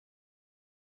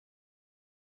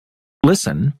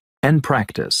Listen and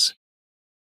practice.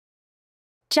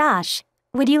 Josh,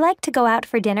 would you like to go out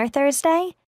for dinner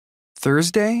Thursday?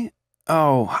 Thursday?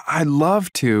 Oh, I'd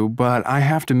love to, but I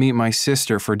have to meet my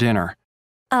sister for dinner.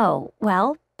 Oh,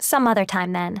 well, some other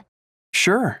time then.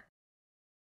 Sure.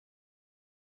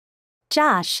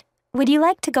 Josh, would you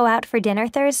like to go out for dinner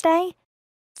Thursday?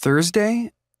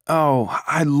 Thursday? Oh,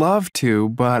 I'd love to,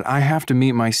 but I have to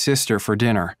meet my sister for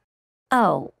dinner.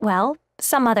 Oh, well,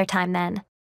 some other time then.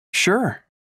 Sure.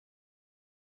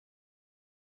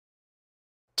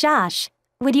 Josh,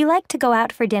 would you like to go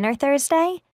out for dinner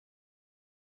Thursday?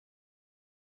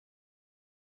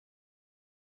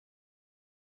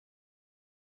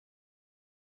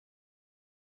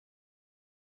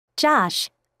 Josh,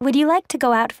 would you like to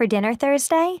go out for dinner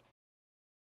Thursday?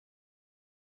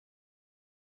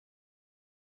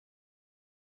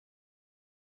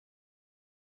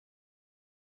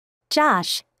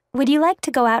 Josh, would you like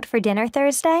to go out for dinner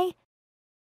Thursday?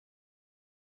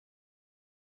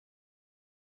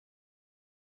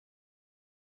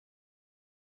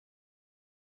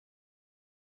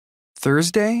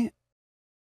 Thursday?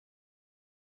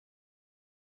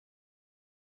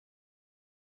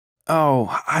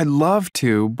 Oh, I'd love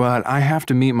to, but I have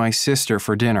to meet my sister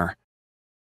for dinner.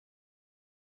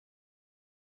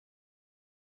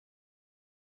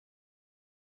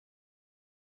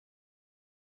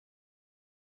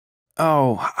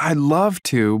 Oh, I'd love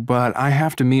to, but I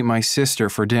have to meet my sister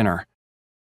for dinner.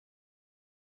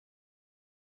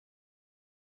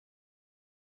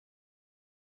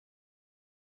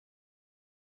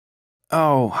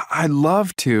 Oh, I'd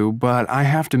love to, but I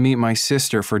have to meet my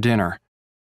sister for dinner.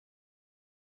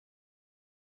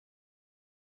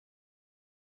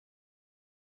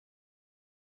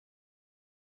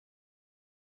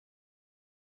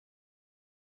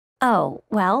 Oh,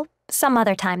 well, some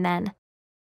other time then.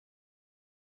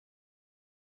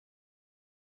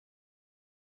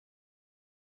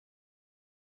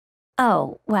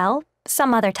 Oh, well,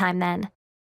 some other time then.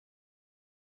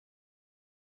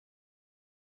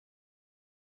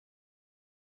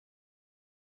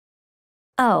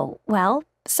 Oh, well,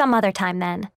 some other time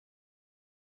then.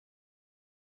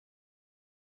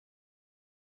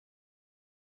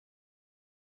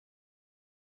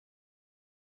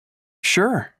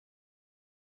 Sure.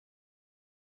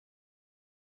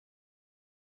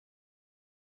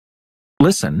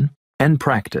 Listen and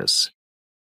practice.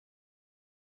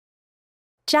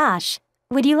 Josh,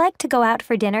 would you like to go out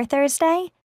for dinner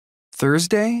Thursday?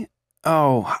 Thursday?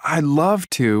 Oh, I'd love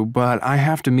to, but I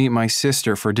have to meet my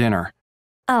sister for dinner.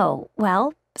 Oh,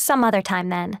 well, some other time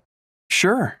then.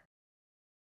 Sure.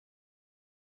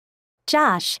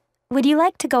 Josh, would you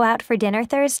like to go out for dinner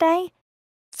Thursday?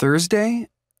 Thursday?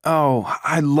 Oh,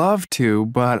 I'd love to,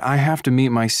 but I have to meet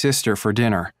my sister for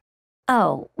dinner.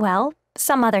 Oh, well,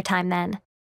 some other time then.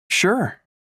 Sure.